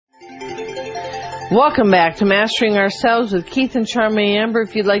Welcome back to Mastering Ourselves with Keith and Charmaine Amber.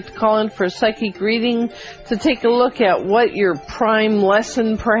 If you'd like to call in for a psychic reading to take a look at what your prime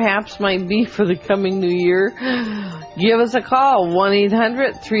lesson perhaps might be for the coming new year, give us a call,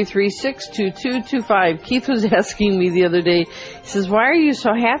 1-800-336-2225. Keith was asking me the other day, he says, why are you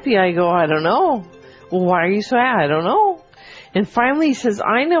so happy? I go, I don't know. Well, why are you so happy? I don't know. And finally he says,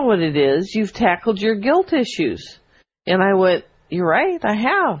 I know what it is. You've tackled your guilt issues. And I went, you're right, I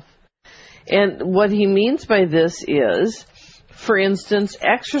have. And what he means by this is, for instance,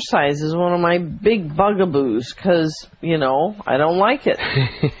 exercise is one of my big bugaboos because, I don't like it.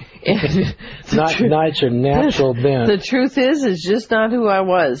 Not your natural bent. The truth is, it's just not who I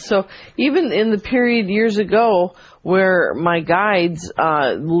was. So even in the period years ago where my guides,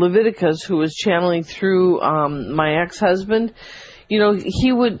 Leviticus, who was channeling through my ex-husband,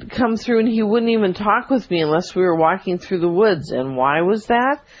 he would come through and he wouldn't even talk with me unless we were walking through the woods. And why was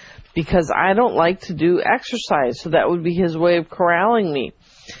that? Because I don't like to do exercise, so that would be his way of corralling me.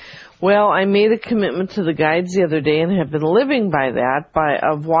 Well, I made a commitment to the guides the other day and have been living by that,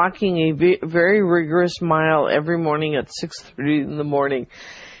 of walking a very rigorous mile every morning at 6:30 in the morning.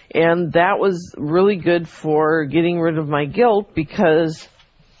 And that was really good for getting rid of my guilt because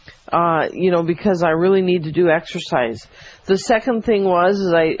I really need to do exercise. The second thing was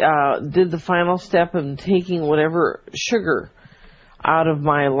I did the final step of taking whatever sugar out of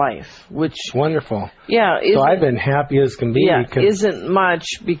my life, which wonderful. Yeah. So I've been happy as can be. Yeah, isn't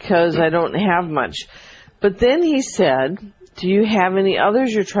much because I don't have much. But then he said, do you have any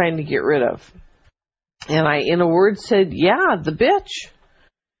others you're trying to get rid of? And I, in a word, said, yeah, the bitch.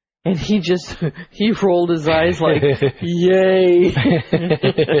 And he rolled his eyes like, yay.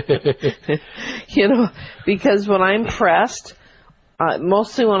 Because when I'm pressed,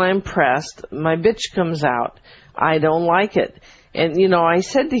 mostly when I'm pressed, my bitch comes out. I don't like it. And, I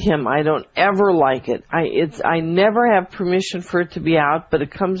said to him, I don't ever like it. I never have permission for it to be out, but it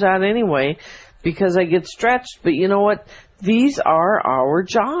comes out anyway because I get stretched. But you know what? These are our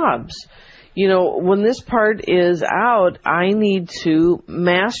jobs. When this part is out, I need to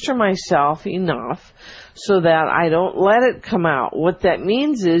master myself enough so that I don't let it come out. What that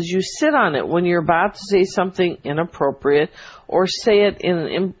means is you sit on it when you're about to say something inappropriate or say it in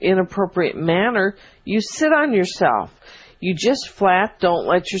an inappropriate manner. You sit on yourself. You just flat don't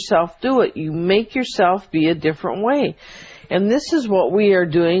let yourself do it. You make yourself be a different way. And this is what we are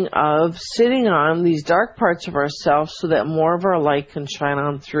doing, of sitting on these dark parts of ourselves so that more of our light can shine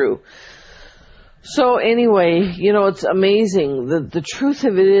on through. So anyway, it's amazing. The truth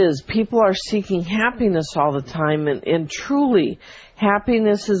of it is people are seeking happiness all the time, and truly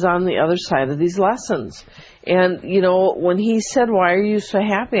happiness is on the other side of these lessons. And, when he said, why are you so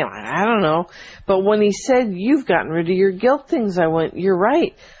happy? I don't know. But when he said, you've gotten rid of your guilt things, I went, you're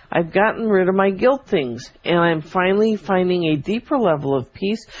right. I've gotten rid of my guilt things. And I'm finally finding a deeper level of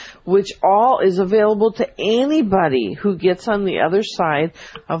peace, which all is available to anybody who gets on the other side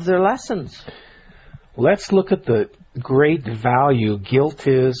of their lessons. Let's look at the great value guilt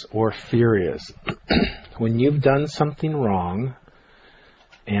is or fear is. When you've done something wrong,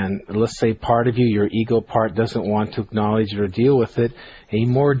 and let's say part of you, your ego part, doesn't want to acknowledge it or deal with it, a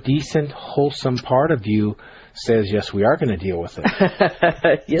more decent, wholesome part of you says, yes, we are going to deal with it.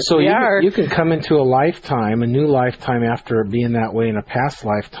 Yes, so we are. You can come into a lifetime, a new lifetime after being that way in a past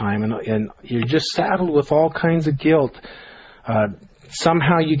lifetime, and you're just saddled with all kinds of guilt.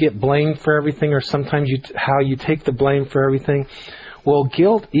 Somehow you get blamed for everything, or sometimes how you take the blame for everything. Well,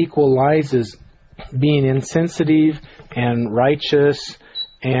 guilt equalizes being insensitive and righteous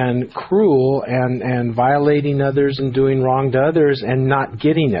and cruel and violating others and doing wrong to others and not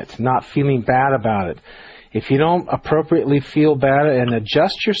getting it, not feeling bad about it. If you don't appropriately feel bad and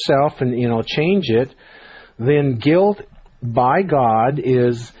adjust yourself and, change it, then guilt by God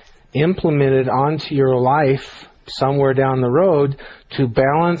is implemented onto your life somewhere down the road to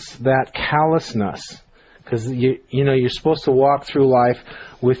balance that callousness. Because, you're supposed to walk through life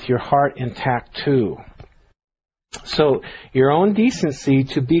with your heart intact too. So your own decency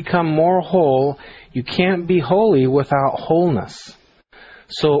to become more whole, you can't be holy without wholeness.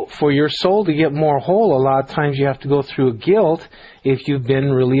 So for your soul to get more whole, a lot of times you have to go through guilt if you've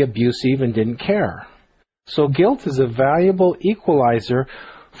been really abusive and didn't care. So guilt is a valuable equalizer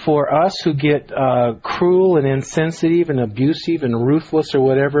for us who get cruel and insensitive and abusive and ruthless or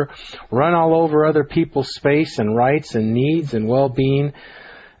whatever, run all over other people's space and rights and needs and well-being,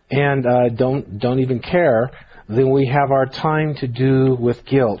 and don't even care. Then we have our time to do with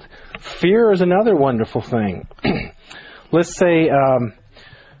guilt. Fear is another wonderful thing. Let's say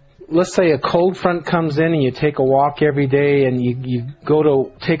let's say a cold front comes in and you take a walk every day, and you go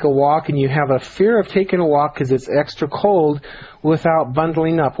to take a walk and you have a fear of taking a walk because it's extra cold without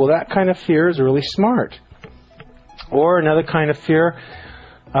bundling up. Well, that kind of fear is really smart. Or another kind of fear,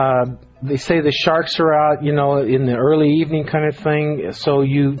 they say the sharks are out, in the early evening kind of thing, so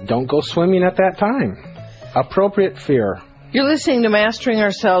you don't go swimming at that time. Appropriate fear. You're listening to Mastering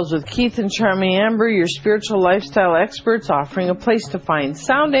Ourselves with Keith and Charmy Amber, your spiritual lifestyle experts, offering a place to find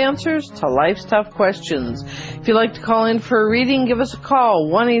sound answers to life's tough questions. If you'd like to call in for a reading, give us a call,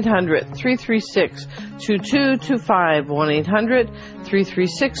 1-800-336-2225,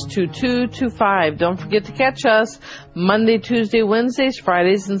 1-800-336-2225. Don't forget to catch us Monday, Tuesday, Wednesdays,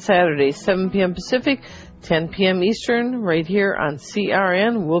 Fridays, and Saturdays, 7 p.m. Pacific, 10 p.m. Eastern, right here on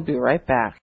CRN. We'll be right back.